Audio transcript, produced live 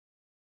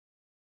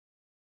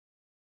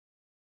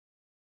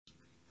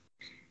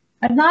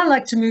I'd now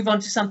like to move on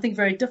to something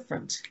very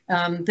different.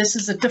 This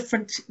is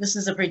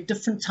a very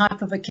different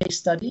type of a case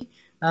study.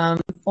 I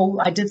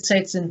did say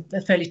it's in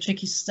a fairly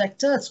tricky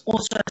sector. It's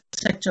also a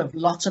sector of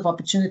lots of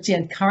opportunity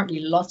and currently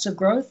lots of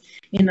growth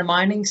in the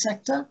mining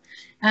sector.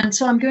 And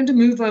so I'm going to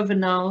move over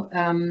now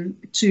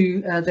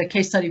to the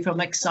case study from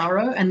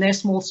Exarro and their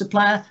small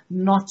supplier,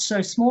 not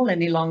so small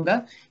any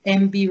longer,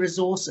 MB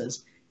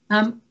Resources.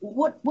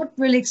 What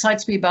really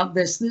excites me about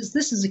this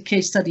is a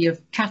case study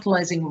of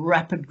catalyzing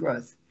rapid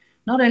growth.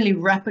 Not only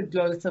rapid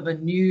growth of a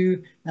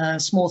new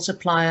small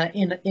supplier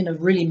in a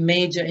really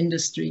major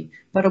industry,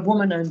 but a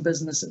woman-owned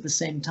business at the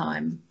same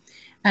time.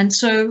 And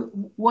so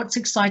what's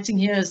exciting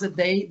here is that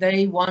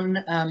they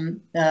won,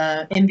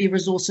 MB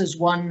Resources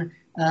won,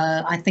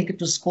 I think it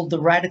was called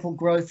the Radical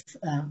Growth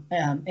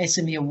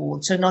SME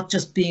Award. So not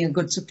just being a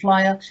good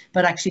supplier,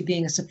 but actually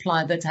being a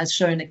supplier that has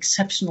shown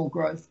exceptional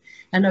growth.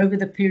 And over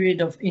the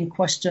period in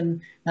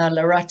question,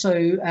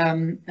 Lerato's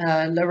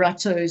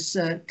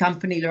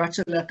company,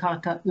 Lerato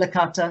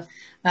Lelaka,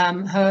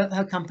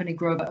 her company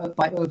grew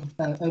by over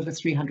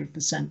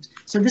 300%.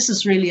 So this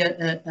is really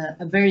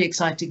a very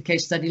exciting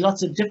case study,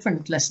 lots of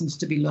different lessons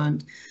to be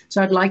learned.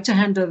 So I'd like to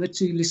hand over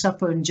to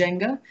Lusapo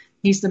Njenga.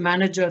 He's the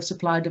manager of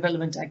supply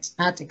development at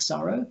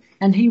Exxaro,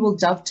 and he will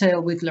dovetail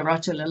with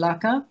Lerato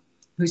Lelaka,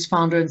 who's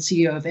founder and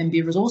CEO of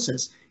MB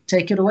Resources.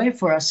 Take it away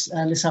for us,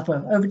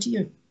 Lusapo. Over to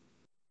you.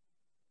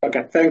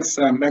 Okay, thanks,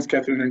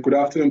 Catherine, and good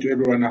afternoon to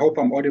everyone. I hope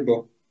I'm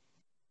audible.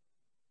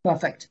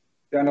 Perfect.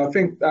 And I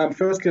think,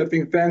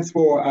 firstly, thanks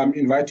for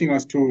inviting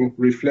us to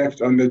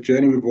reflect on the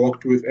journey we've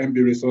walked with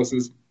MB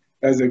Resources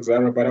as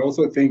Exarro, but I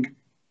also think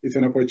it's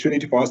an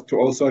opportunity for us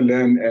to also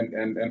learn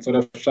and sort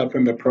of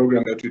sharpen the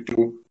program that we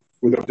do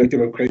with the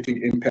objective of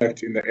creating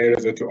impact in the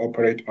areas that we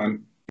operate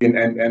on in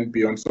and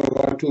beyond. So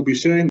what we'll be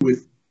sharing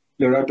with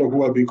Lerato,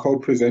 who I'll be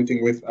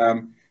co-presenting with,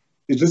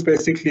 is just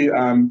basically,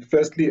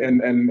 firstly,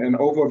 an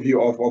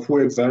overview of who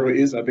Exarro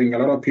is. I think a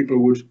lot of people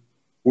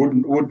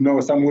would know,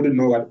 some wouldn't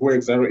know who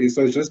Exarro is.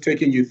 So it's just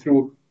taking you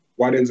through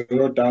what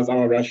Exarro does,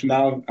 our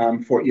rationale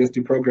for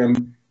ESD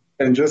program,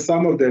 and just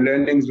some of the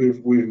learnings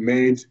we've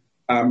made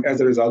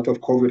as a result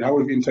of COVID, how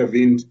we've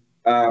intervened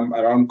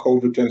around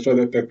COVID to ensure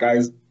that the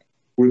guys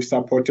we've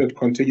supported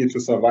continue to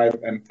survive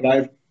and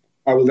thrive.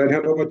 I will then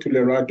hand over to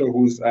Lerato,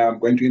 who's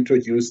going to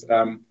introduce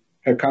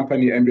her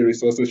company, MB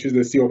Resources. She's the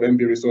CEO of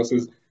MB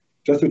Resources,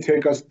 just to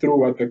take us through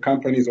what the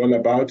company is all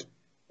about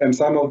and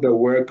some of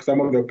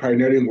the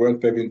pioneering work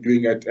they've been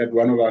doing at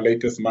one of our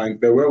latest mines.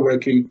 They were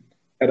working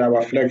at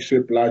our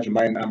flagship large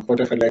mine,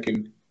 Potafalek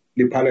in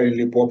Lipala in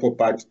Limpopo,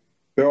 but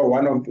they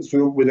were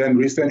so we then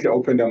recently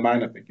opened a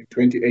mine, I think in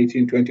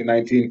 2018,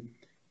 2019,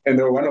 and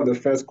they were one of the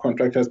first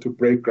contractors to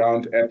break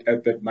ground at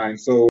that mine.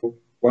 So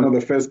one of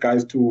the first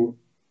guys to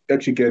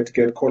actually get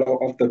called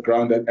off the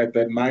ground at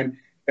that mine,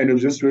 and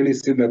we've just really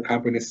seen the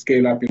company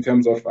scale up in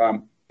terms of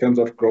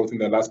growth in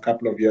the last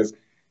couple of years.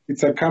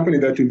 It's a company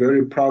that we're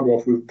very proud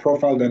of. We've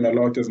profiled them a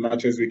lot as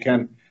much as we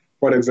can.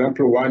 For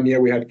example, one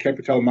year we had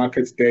Capital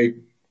Markets Day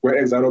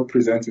where Exarro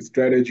presents its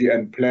strategy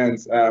and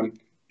plans to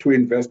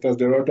investors.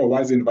 Lerato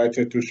was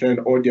invited to share an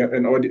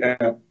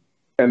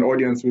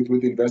audience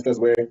with investors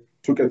where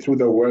took it through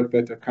the work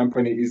that the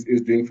company is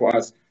doing for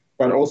us.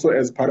 But also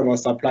as part of our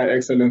Supply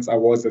Excellence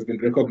Awards, there's been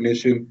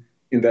recognition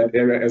in that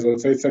area as well.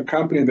 So it's a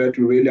company that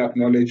we really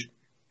acknowledge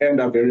and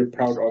are very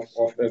proud of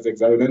as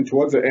Exarro. Then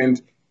towards the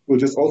end, we'll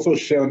just also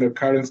share on the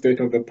current state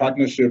of the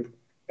partnership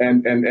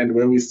and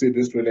where we see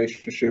this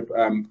relationship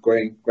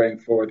going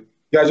forward.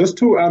 Yeah, just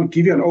to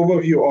give you an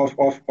overview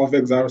of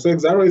Exarro. So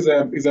Exarro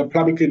is a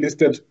publicly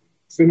listed,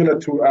 similar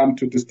to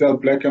Distel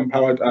Black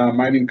Empowered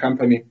mining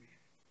company.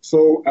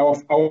 So our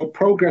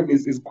program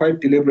is quite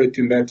deliberate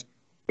in that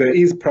there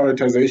is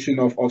prioritization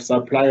of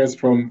suppliers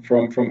from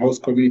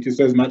host communities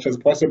as much as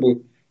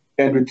possible,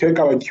 and we take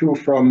our cue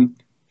from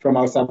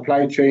our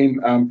supply chain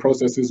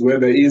processes where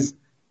there is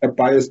a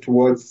bias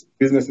towards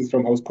businesses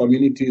from host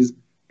communities,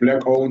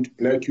 Black-owned,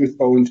 Black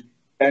youth-owned,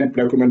 and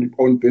Black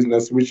women-owned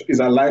business, which is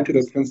aligned to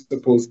the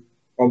principles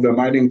of the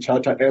mining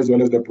charter as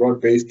well as the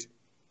broad-based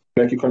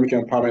Black economic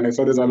empowerment. And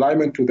so there's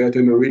alignment to that,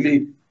 and we're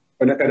really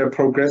at a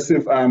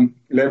progressive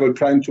level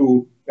trying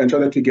to ensure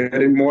that we get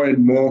in more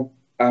and more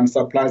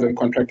suppliers and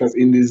contractors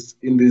in these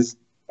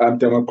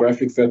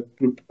demographics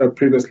that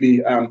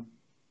previously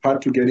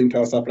hard to get into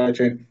our supply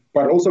chain.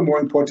 But also more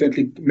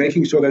importantly,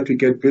 making sure that we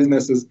get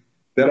businesses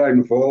that are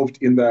involved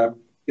in the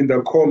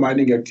core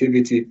mining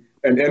activity.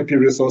 And MP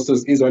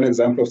Resources is one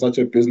example of such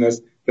a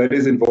business that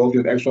is involved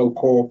in the actual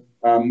core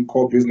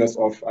business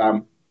of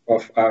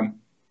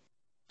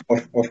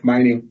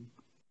mining.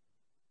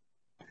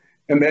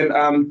 And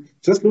then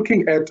just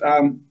looking at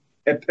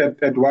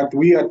what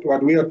we are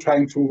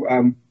trying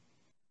to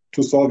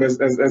solve as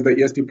the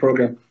ESD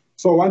program.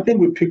 So one thing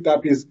we picked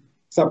up is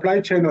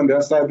supply chain on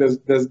their side. There's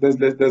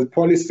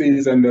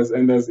policies and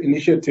there's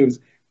initiatives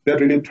that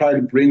really try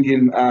to bring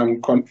in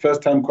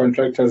first-time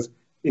contractors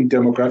in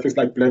demographics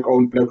like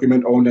Black-owned, Black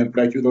women-owned, and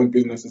Black youth-owned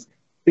businesses.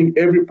 I think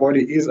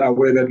everybody is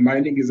aware that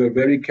mining is a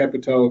very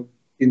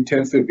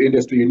capital-intensive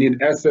industry. You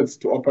need assets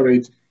to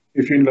operate.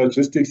 If you're in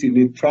logistics, you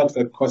need trucks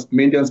that cost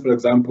millions, for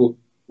example,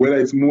 whether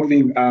it's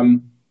moving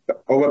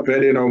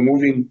overburden or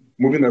moving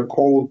the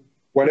coal,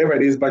 whatever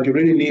it is, but you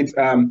really need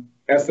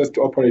assets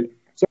to operate.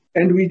 So,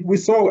 and we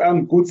saw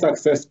good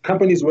success.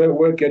 Companies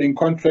were getting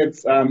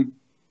contracts,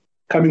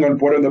 coming on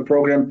board on the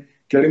program,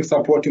 getting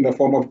support in the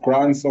form of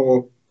grants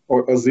or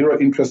zero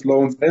interest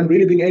loans, and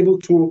really being able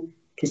to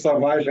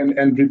survive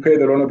and repay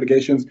their own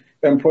obligations,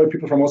 employ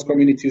people from host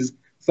communities,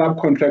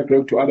 subcontract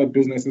work to other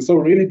businesses. So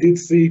really did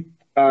see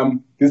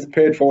this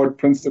paid forward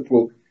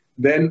principle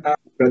then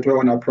that were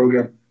on our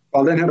program.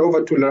 I'll then hand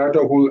over to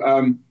Lerato, who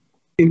will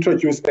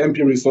introduce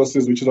MP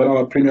Resources, which is one of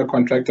our premier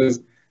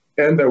contractors,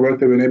 and the work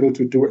they've been able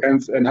to do,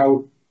 and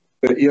how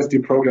the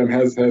ESD program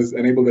has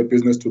enabled the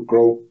business to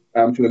grow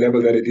to the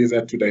level that it is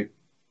at today.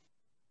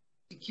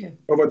 Thank you.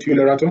 Over to you,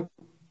 Lerato.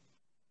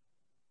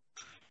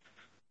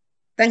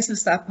 Thanks,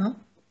 Mustafa.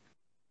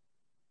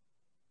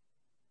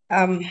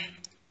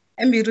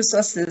 MP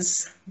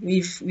Resources,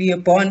 we were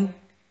born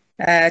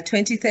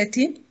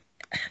 2013.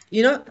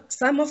 You know,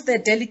 some of the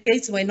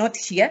delegates were not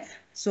here,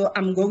 so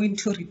I'm going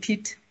to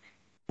repeat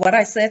what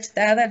I said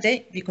the other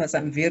day because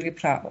I'm very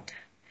proud.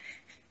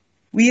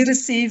 We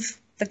received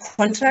the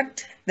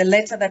contract, the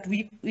letter that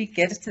we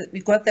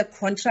got the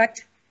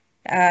contract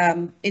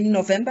in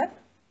November.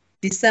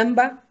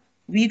 December,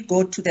 we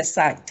go to the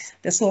site,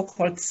 the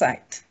so-called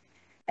site.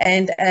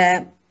 And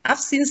I've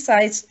seen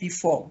sites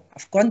before.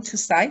 I've gone to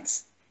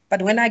sites,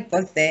 but when I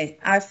got there,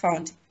 I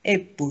found a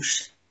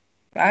bush,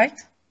 right?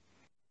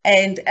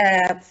 And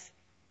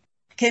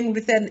came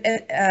with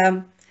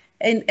an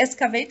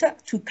excavator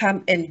to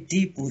come and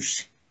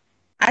debush.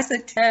 I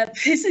said,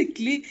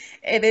 basically,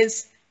 it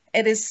is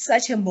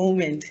such a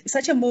moment. It's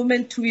such a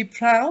moment to be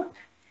proud.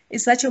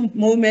 It's such a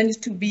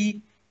moment to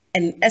be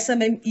an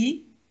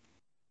SME.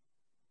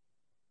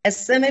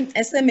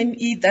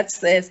 SME that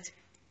says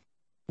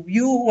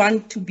you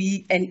want to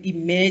be an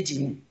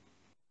emerging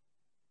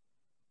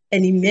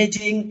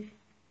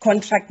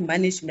contract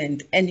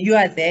management, and you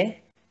are there,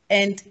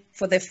 and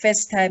for the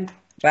first time,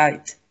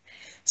 right?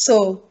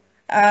 So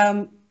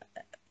that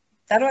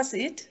was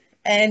it.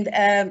 And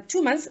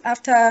 2 months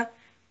after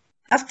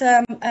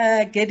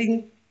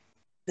getting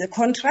the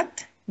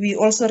contract, we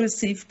also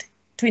received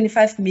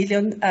 25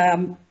 million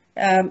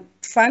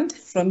fund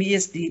from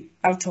ESD.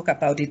 I'll talk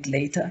about it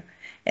later.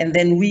 And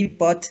then we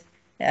bought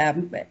 4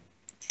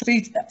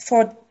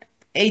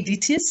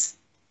 ADTs,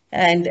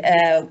 and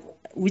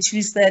which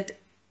we said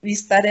we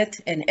started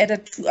and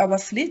added to our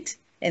fleet,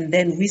 and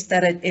then we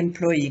started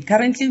employing.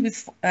 Currently,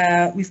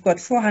 we've got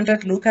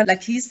 400 local.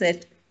 Like he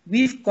said,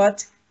 we've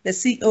got the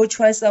CEO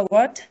Choice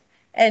Award,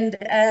 and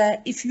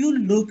if you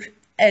look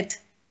at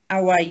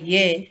our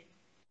year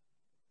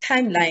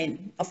timeline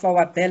of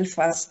our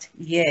Belfast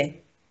year,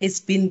 it's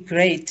been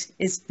great.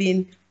 It's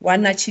been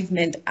one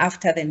achievement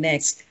after the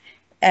next,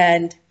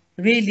 and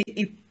really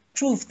it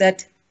proved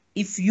that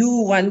if you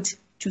want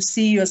to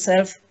see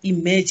yourself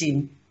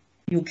emerging,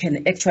 you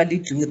can actually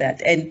do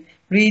that. And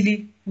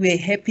really, we're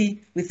happy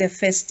with the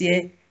first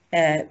year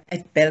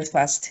at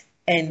Belfast.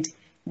 And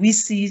we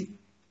see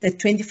the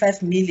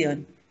 25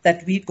 million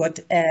that we got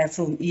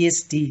from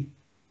ESD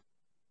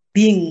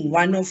being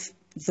one of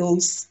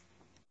those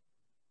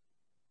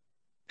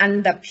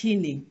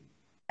underpinning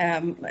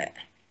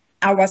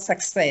our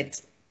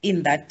success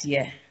in that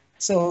year.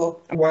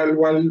 So while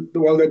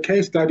the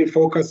case study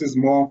focuses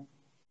more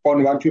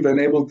on what we've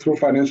enabled through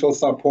financial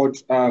support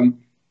to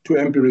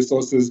MP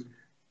Resources,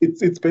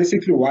 it's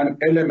basically one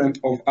element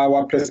of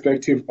our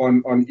perspective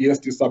on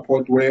ESD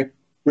support, where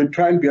we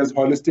try and be as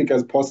holistic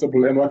as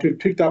possible. And what we've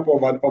picked up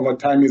over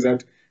time is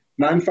that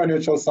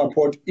non-financial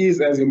support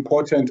is as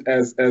important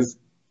as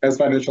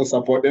financial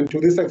support. And to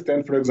this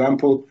extent, for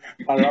example,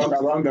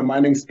 around the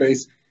mining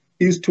space,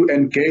 is to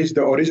engage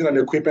the original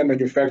equipment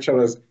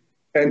manufacturers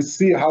and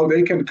see how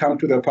they can come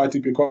to the party,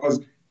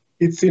 because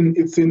it's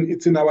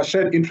in our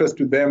shared interest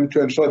to them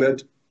to ensure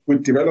that we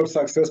develop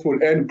successful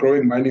and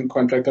growing mining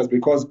contractors,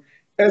 because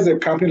as a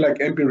company like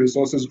MP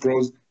Resources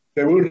grows,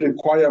 they will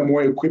require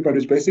more equipment,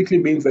 which basically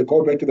means they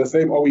go back to the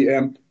same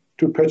OEM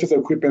to purchase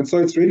equipment. So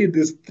it's really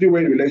this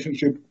three-way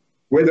relationship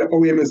where the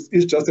OEM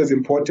is just as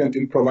important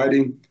in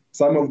providing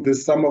some of the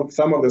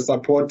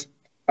support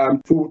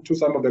to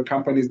some of the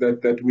companies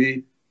that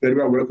we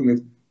are working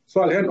with.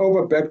 So I'll hand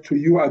over back to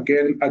you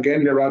again,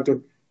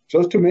 Lerato,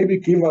 just to maybe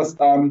give us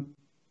a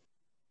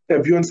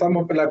view on some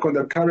of on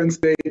the current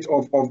state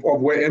of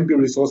where MP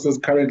Resources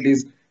currently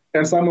is,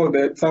 and some of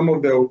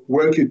the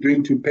work you're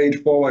doing to pay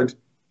it forward,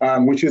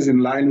 which is in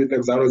line with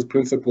Exarro's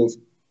principles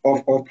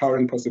of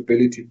powering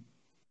possibility.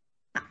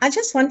 I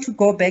just want to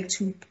go back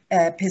to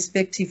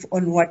perspective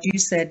on what you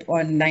said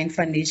on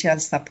non-financial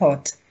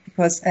support,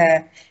 because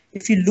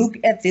if you look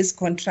at this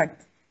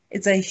contract,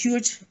 it's a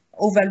huge,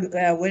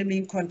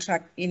 overwhelming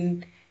contract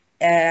in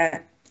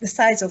the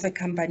size of a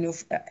company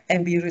of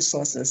MP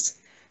Resources.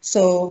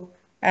 So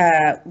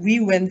we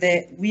went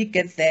there, we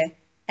get there,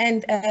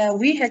 and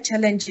we had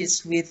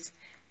challenges with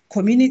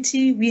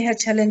community. We had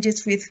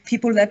challenges with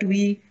people that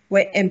we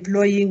were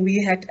employing,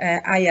 we had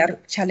IR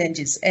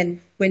challenges. And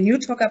when you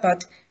talk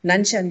about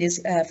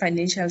non-Chinese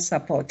financial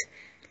support,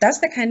 that's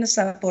the kind of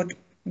support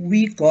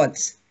we got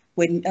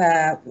when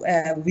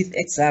with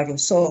Exarro.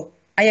 So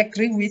I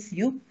agree with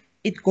you.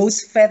 It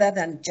goes further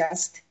than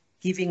just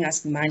giving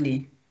us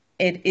money.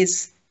 It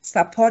is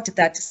support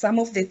that some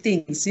of the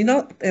things,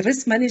 the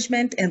risk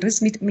management and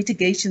risk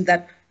mitigation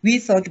that we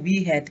thought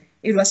we had,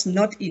 it was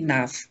not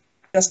enough.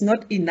 It was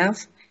not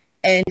enough,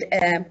 and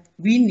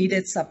we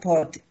needed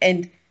support.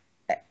 And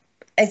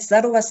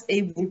Exarro was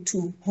able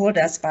to hold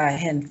us by a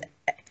hand.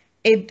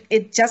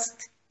 It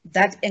just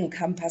that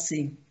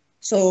encompassing.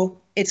 So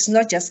it's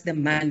not just the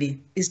money,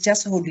 it's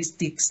just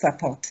holistic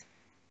support.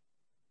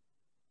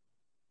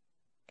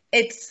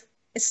 It's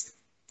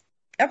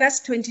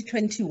August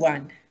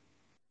 2021.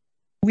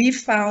 We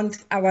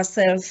found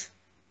ourselves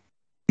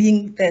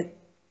being the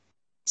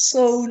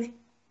sole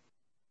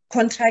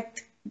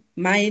contract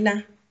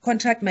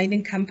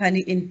mining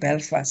company in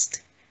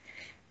Belfast.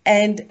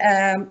 And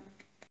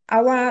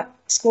our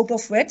scope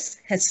of works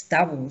has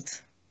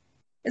doubled.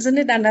 Isn't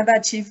it another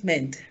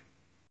achievement?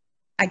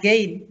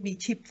 Again, we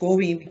keep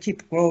going, we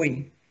keep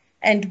growing.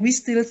 And we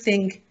still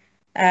think,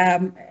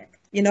 the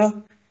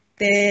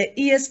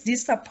ESD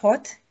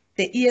support,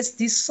 the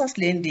ESD soft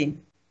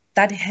lending,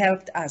 that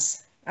helped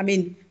us. I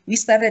mean, we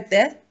started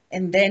there,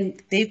 and then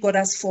they got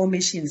us 4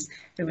 machines.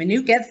 And when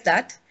you get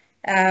that,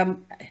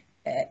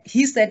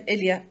 he said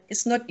earlier,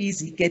 it's not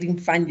easy getting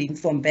funding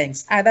from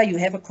banks. Either you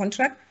have a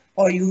contract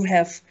or you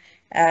have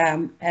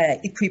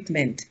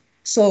equipment.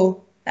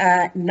 So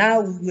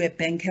now we're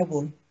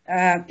bankable.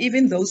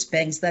 Even those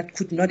banks that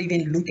could not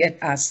even look at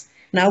us,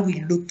 now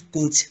we looked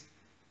good.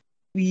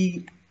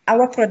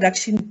 Our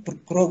production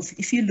growth,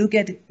 if you look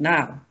at it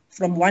now,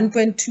 from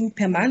 1.2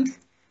 per month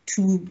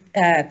to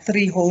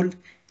 3 whole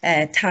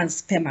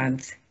tons per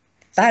month.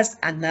 That's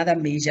another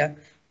major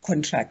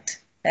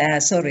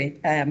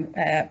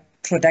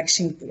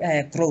production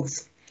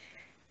growth.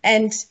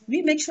 And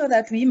we make sure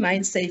that we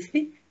mine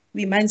safely.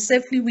 We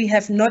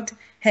have not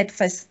had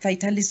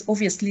fatalities.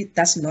 Obviously,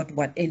 that's not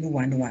what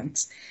anyone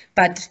wants.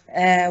 But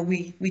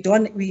we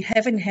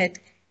haven't had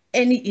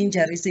any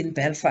injuries in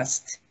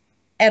Belfast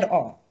at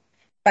all.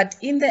 But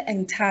in the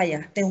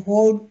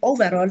whole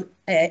overall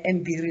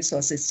MB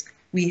resources,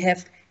 we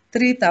have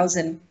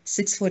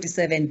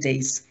 3,647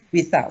 days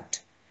without.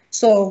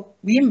 So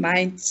we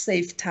mine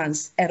safe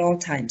tons at all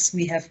times.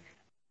 We have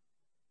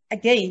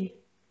the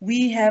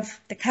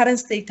current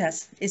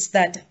status is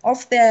that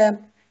of the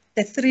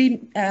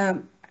 3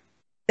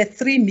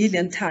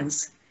 million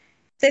tons,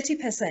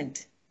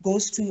 30%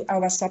 goes to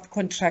our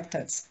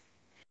subcontractors.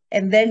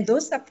 And then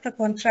those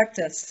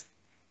subcontractors,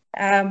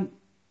 2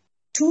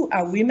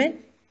 are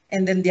women,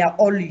 and then they are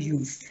all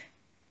youth.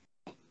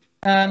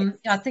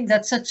 I think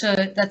that's such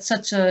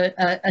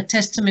a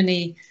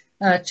testimony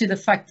to the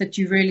fact that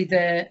you're really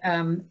there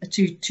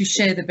to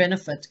share the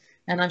benefit.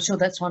 And I'm sure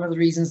that's one of the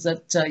reasons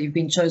that you've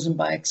been chosen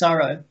by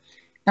Exarro.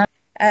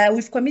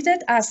 We've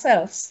committed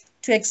ourselves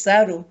to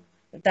Exarro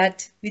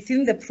that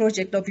within the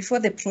project or before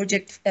the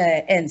project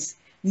ends,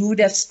 we would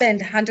have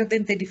spent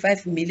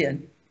 135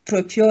 million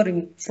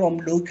procuring from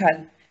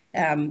local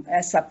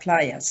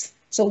suppliers.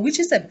 So which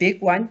is a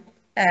big one.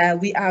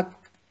 We are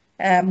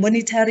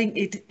monitoring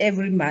it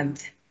every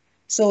month.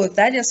 So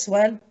that as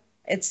well,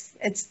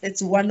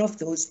 it's one of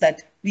those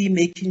that we're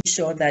making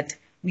sure that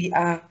we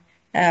are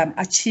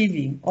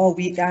achieving or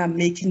we are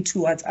making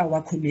towards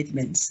our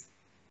commitments.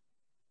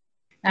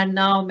 And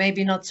now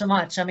maybe not so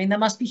much. I mean, there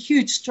must be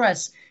huge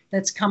stress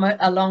that's come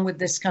along with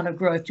this kind of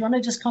growth. Do you want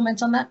to just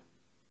comment on that?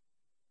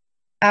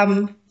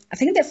 I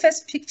think the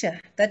first picture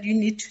that you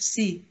need to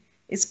see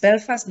is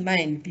Belfast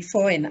mine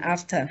before and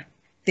after,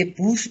 the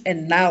bush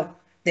and now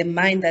the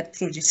mine that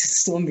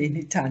produces so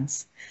many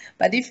tons.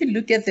 But if you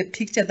look at the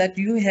picture that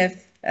you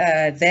have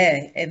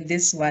there and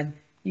this one,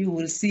 you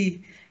will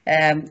see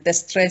the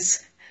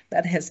stress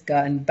that has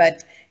gone.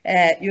 But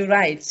you're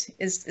right,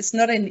 it's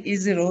not an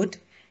easy road.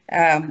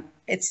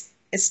 It's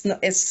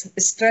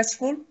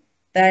stressful.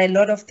 There are a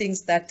lot of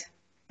things that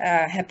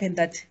happen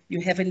that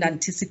you haven't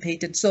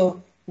anticipated.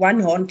 So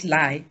one won't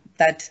lie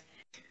that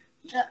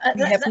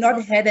we have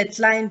not had a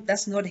client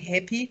that's not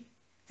happy.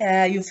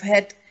 You've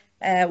had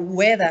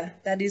weather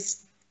that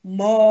is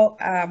more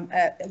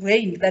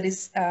rain that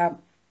is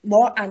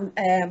more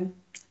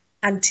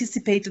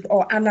anticipated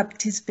or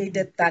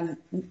unanticipated than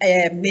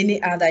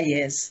many other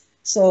years.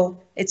 So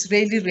it's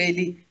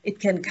really, it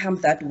can come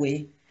that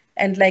way.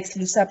 And like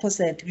Lusapo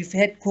said, we've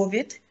had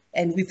COVID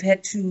and we've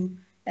had to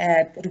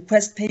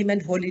request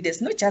payment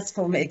holidays, not just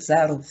from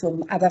Exarro,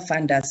 from other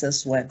funders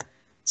as well.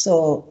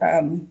 So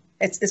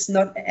it's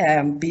not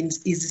been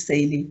easy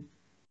sailing.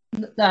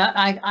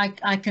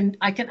 I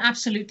can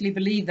absolutely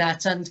believe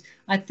that, and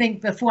I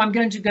think before I'm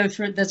going to go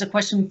through it, there's a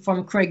question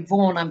from Craig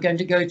Vaughan I'm going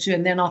to go to,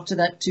 and then after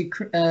that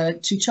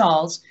to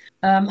Charles.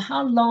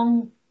 How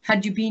long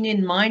had you been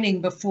in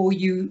mining before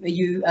you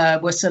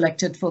were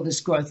selected for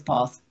this growth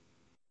path?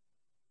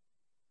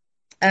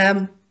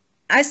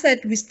 I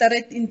said we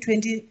started in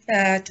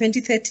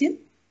 2013,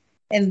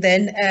 And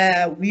then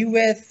we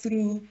were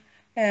through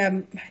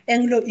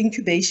Anglo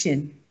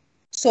incubation.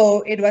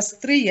 So it was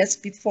 3 years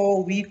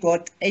before we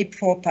got a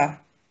proper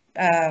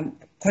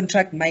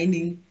contract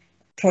mining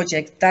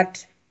project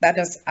that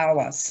was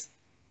ours.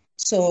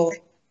 So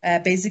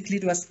basically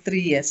it was 3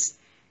 years.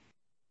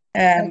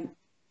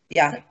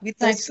 Yeah, with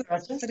those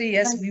 3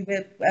 years, we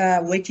were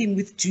working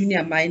with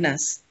junior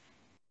miners.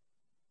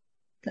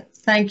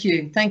 Thank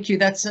you.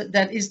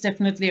 That is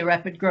definitely a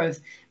rapid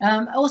growth.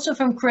 Also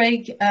from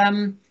Craig,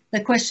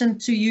 the question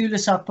to you,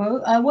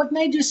 Lesapho, what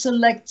made you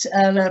select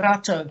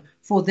Lerato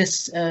for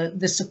this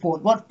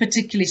support? What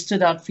particularly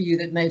stood out for you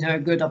that made her a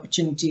good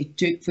opportunity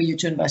for you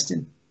to invest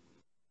in?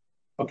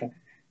 Okay.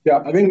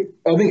 Yeah, I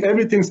think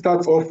everything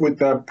starts off with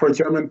the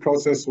procurement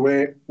process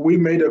where we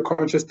made a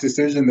conscious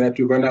decision that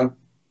we're going to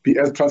be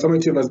as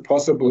transformative as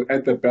possible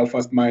at the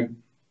Belfast mine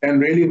and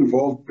really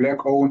involve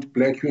Black-owned,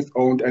 Black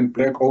youth-owned, and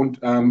Black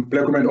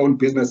women-owned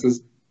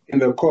businesses in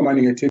the core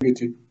mining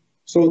activity.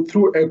 So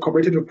through a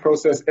competitive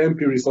process,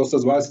 MP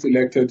Resources was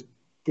selected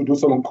to do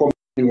some core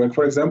mining work.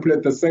 For example,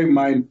 at the same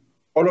mine,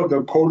 all of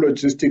the coal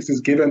logistics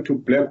is given to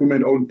Black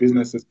women-owned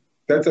businesses.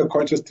 That's a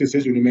conscious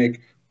decision we make.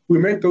 We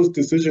make those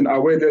decisions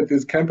aware that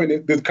these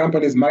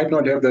companies might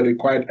not have the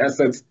required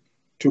assets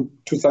to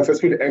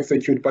successfully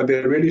execute, but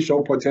they really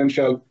show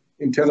potential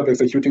in terms of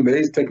executing. There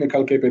is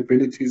technical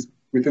capabilities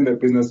within the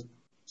business.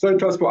 So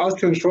it was for us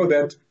to ensure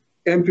that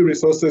MP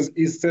Resources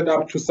is set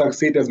up to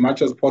succeed as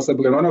much as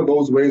possible. And one of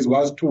those ways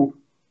was to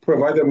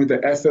provide them with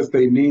the assets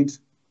they need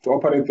to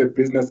operate their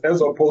business,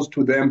 as opposed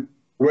to them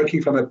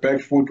working from a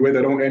back foot where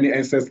they don't own any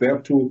assets. They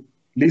have to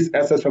lease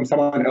assets from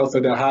someone else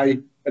at a high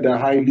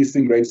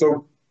leasing rate.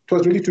 So it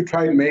was really to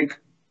try and make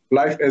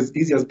life as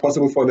easy as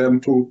possible for them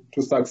to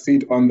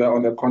succeed on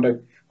the contract.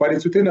 But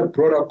it's within a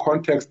broader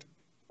context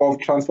of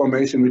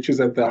transformation, which is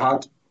at the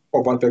heart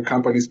of what the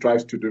company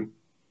strives to do.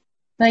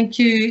 Thank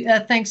you.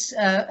 Thanks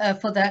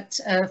for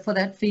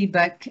that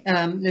feedback,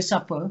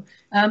 Lesapho.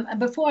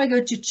 Before I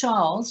go to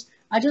Charles,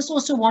 I just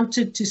also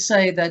wanted to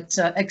say that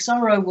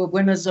Exxaro were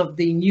winners of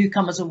the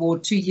Newcomers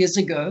Award 2 years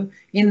ago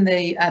in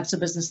the ABSA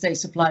Business Day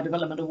Supply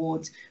Development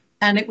Awards.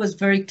 And it was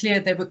very clear,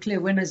 they were clear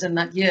winners in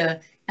that year.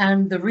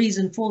 And the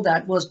reason for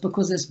that was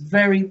because there's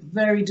very,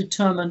 very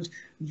determined,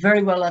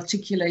 very well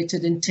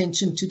articulated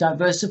intention to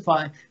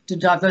diversify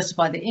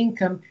the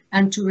income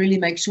and to really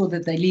make sure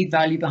that they leave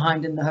value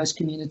behind in the host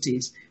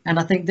communities. And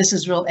I think this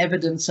is real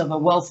evidence of a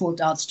well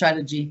thought out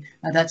strategy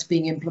that's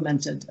being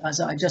implemented.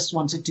 So I just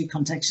wanted to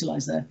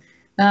contextualize that.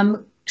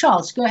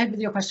 Charles, go ahead with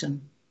your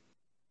question.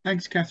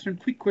 Thanks, Catherine.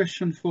 Quick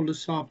question for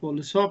Lesapho.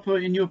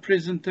 Lesapho, in your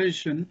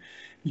presentation,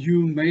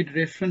 you made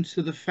reference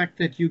to the fact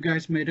that you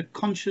guys made a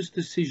conscious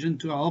decision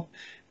to help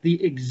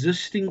the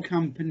existing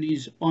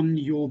companies on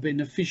your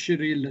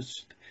beneficiary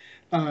list.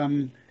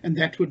 And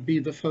that would be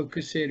the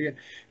focus area.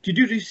 Did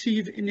you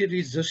receive any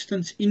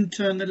resistance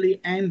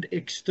internally and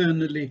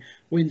externally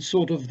when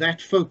sort of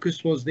that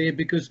focus was there?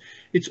 Because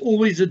it's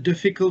always a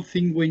difficult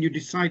thing when you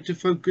decide to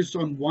focus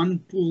on one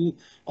pool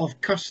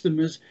of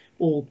customers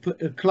or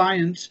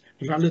clients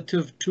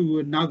relative to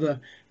another,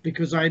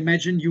 because I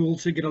imagine you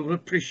also get a lot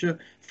of pressure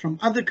from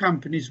other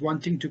companies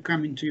wanting to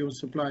come into your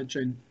supply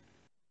chain.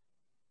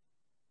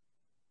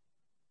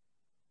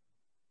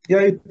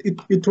 Yeah,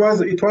 it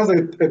was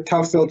a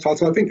tough sell,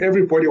 Charles. So I think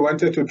everybody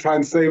wanted to try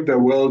and save the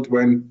world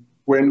when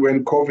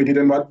COVID hit.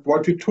 And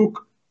what we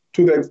took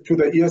to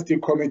the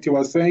ESD committee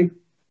was saying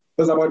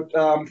there's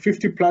about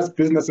 50 plus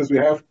businesses we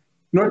have,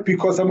 not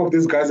because some of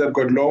these guys have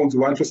got loans,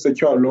 want to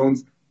secure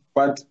loans,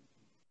 but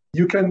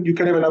you can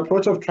have an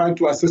approach of trying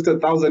to assist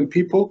 1,000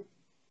 people,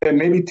 and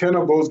maybe 10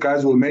 of those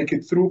guys will make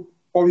it through,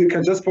 or you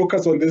can just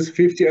focus on these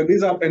 50.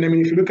 And I mean,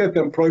 if you look at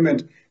the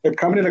employment, a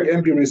company like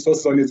MP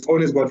Resources on its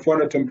own has got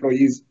 400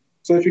 employees.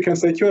 So if you can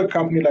secure a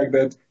company like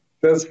that,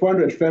 there's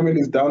 400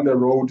 families down the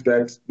road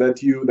that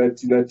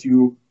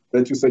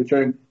you're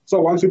securing.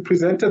 So once we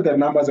presented the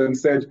numbers and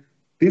said,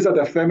 these are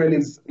the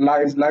families'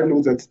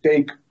 livelihoods at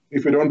stake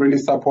if we don't really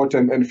support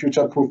and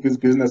future-proof these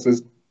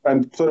businesses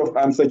and sort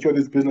of secure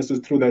these businesses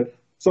through that.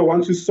 So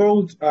once we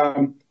solved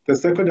the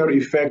secondary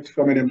effect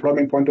from an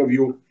employment point of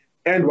view,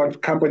 and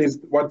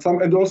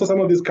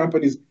some of these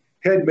companies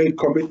had made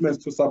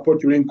commitments to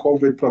support during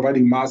COVID,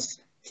 providing masks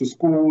to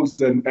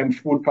schools and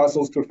food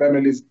parcels to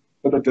families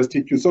that are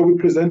destitute. So we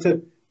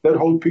presented that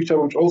whole picture,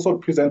 which also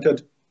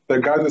presented the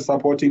guys we're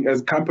supporting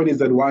as companies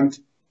that want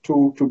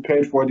to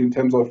pay for it in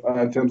terms of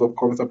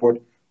COVID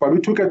support. But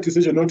we took a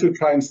decision not to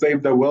try and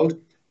save the world,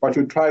 but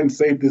to try and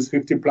save these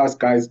 50 plus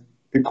guys,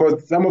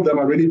 because some of them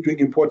are really doing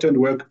important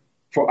work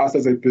for us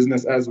as a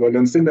business as well.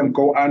 And seeing them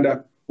go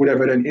under would have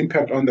had an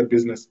impact on the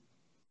business.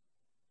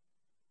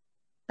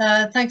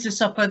 Thanks,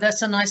 Lesapho.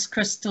 That's a nice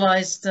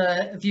crystallized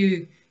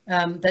view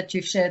that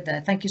you've shared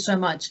there. Thank you so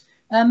much.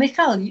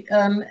 Michal,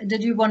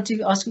 did you want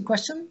to ask a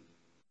question?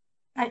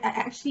 I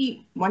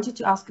actually wanted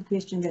to ask a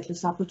question that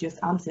Lesapho just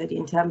answered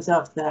in terms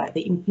of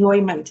the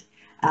employment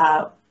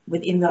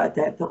within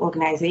the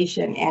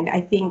organization. And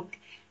I think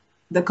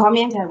the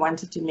comment I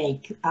wanted to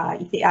make,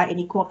 if there are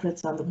any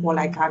corporates on the call,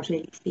 I can't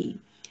really see.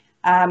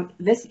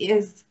 This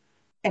is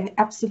an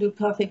absolute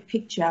perfect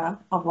picture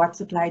of what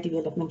supply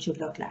development should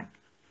look like.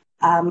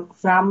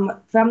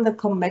 From the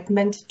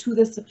commitment to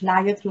the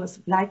supplier through a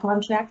supply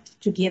contract,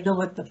 together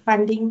with the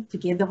funding,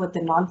 together with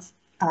the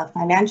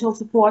non-financial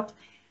support,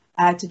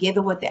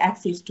 together with the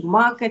access to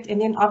market, and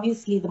then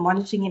obviously the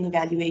monitoring and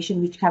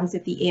evaluation, which comes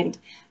at the end.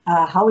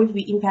 How have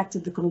we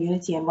impacted the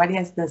community and what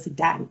has this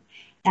done?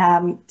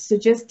 So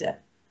just an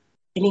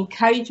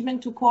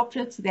encouragement to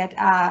corporates that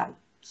are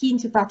keen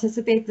to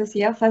participate this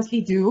year.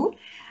 Firstly, do.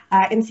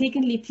 And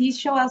secondly, please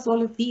show us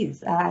all of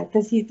these.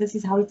 This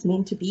is how it's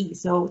meant to be.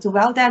 So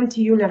well done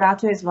to you,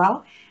 Lerato, as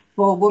well,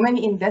 for women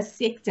in this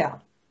sector.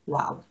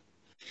 Wow.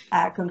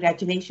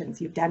 Congratulations,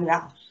 you've done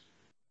well.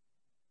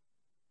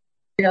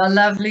 Yeah,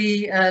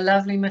 lovely,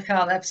 lovely,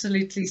 Michal.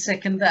 Absolutely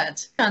second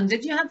that. And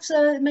did you have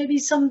maybe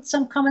some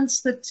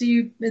comments that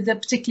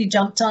particularly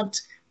jumped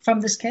out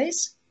from this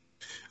case?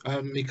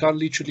 Michal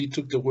literally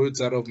took the words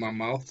out of my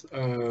mouth.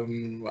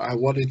 I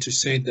wanted to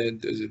say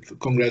that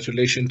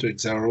congratulations to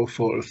Exarro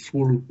for a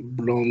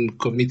full-blown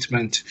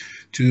commitment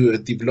to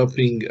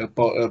developing a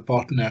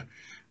partner.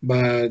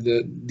 But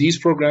these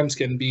programs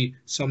can be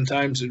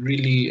sometimes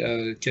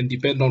really can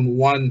depend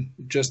on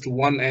just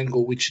one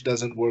angle which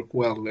doesn't work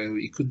well.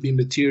 It could be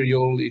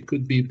material, it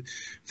could be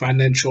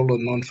financial or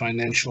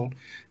non-financial.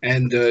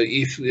 And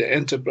if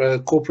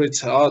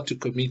corporates are to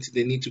commit,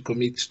 they need to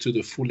commit to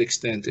the full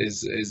extent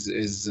as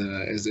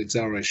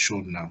Exxaro has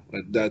shown now.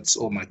 That's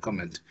all my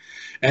comment.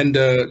 And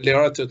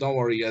Lerato, don't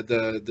worry,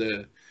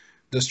 the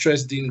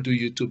stress didn't do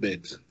you too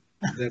bad.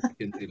 That I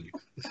can tell you.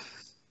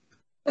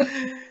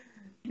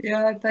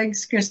 Yeah,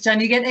 thanks, Christian.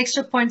 You get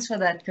extra points for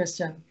that,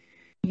 Christian.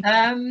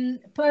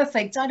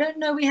 Perfect. I don't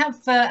know. We have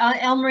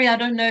Elmarie. I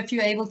don't know if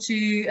you're able to.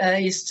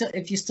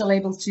 If you're still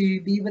able to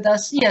be with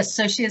us. Yes.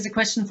 So she has a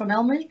question from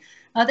Elmarie.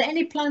 Are there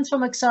any plans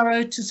from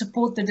Exxaro to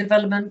support the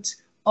development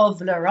of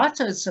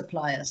Lerato's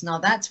suppliers? Now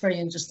that's very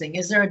interesting.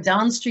 Is there a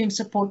downstream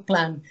support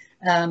plan,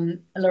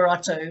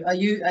 Lerato?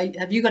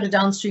 Have you got a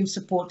downstream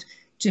support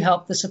to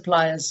help the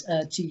suppliers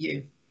to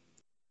you?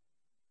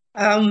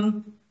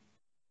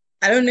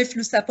 I don't know if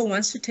Lusapo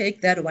wants to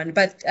take that one,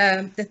 but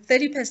the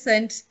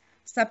 30%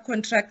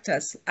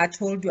 subcontractors I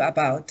told you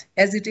about,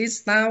 as it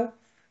is now,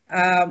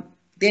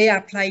 they are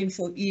applying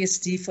for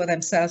ESD for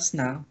themselves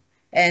now.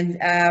 And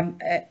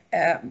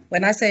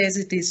when I say as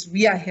it is,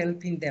 we are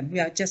helping them.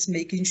 We are just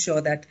making sure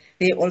that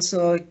they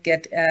also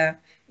get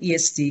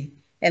ESD.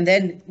 And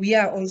then we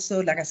are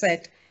also, like I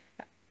said,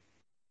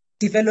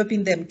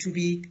 developing them to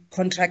be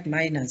contract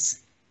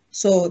miners.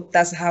 So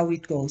that's how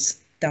it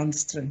goes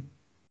downstream.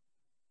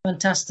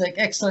 Fantastic,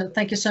 excellent.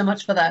 Thank you so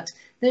much for that.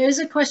 There is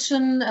a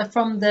question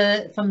from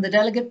the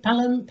delegate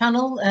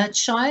panel.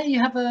 Shai,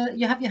 you have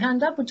your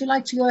hand up. Would you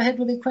like to go ahead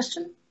with your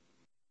question?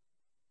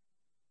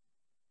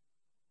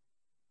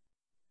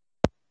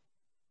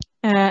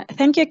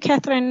 Thank you,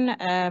 Catherine,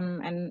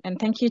 and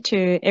thank you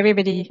to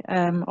everybody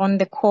on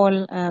the call,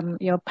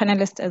 your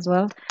panelists as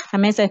well. I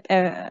may say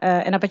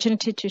an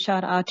opportunity to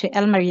shout out to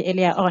Elmarie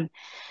earlier on.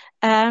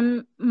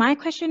 My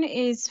question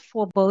is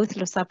for both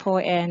Lusapo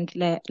and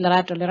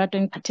Lerato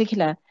in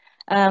particular.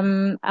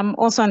 I'm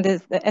also on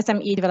the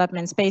SME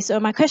development space. So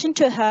my question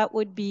to her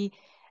would be,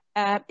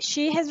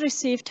 she has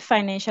received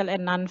financial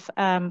and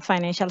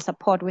non-financial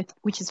support,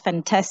 which is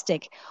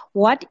fantastic.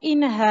 What,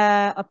 in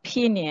her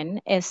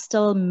opinion, is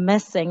still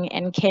missing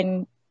and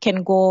can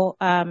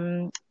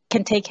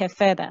take her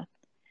further?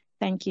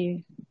 Thank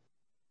you.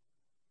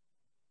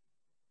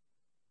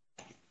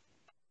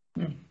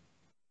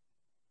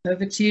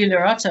 Over to you,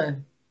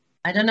 Lerato.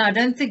 I don't know. I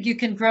don't think you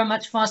can grow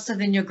much faster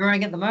than you're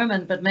growing at the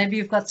moment, but maybe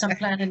you've got some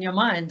plan in your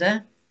mind,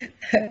 eh?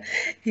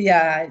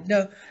 Yeah,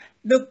 no,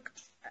 look,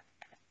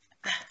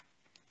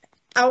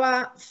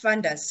 our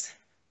funders,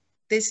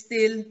 they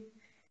still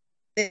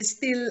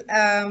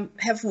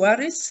have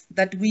worries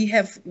that we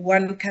have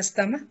one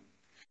customer.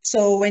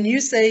 So when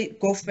you say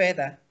go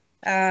further,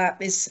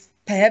 it's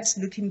perhaps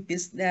looking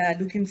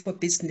for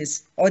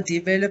business or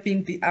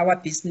developing our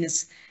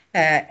business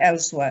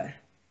elsewhere.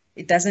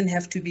 It doesn't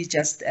have to be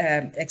just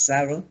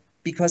Exxaro,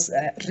 because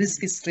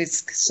risk is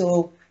risk.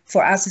 So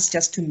for us, it's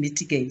just to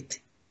mitigate.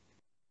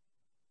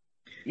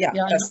 Yeah,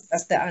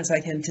 that's the answer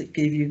I can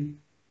give you.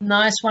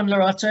 Nice one,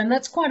 Lerato. And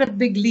that's quite a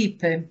big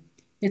leap.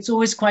 It's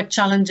always quite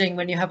challenging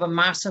when you have a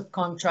massive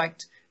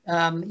contract.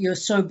 You're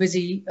so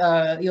busy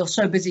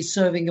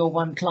serving your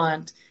one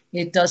client.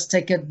 It does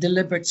take a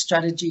deliberate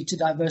strategy to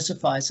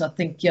diversify. So I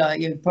think, yeah,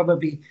 you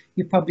probably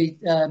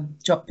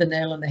dropped the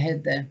nail on the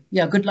head there.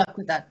 Yeah, good luck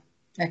with that.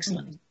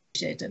 Excellent.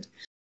 Appreciated.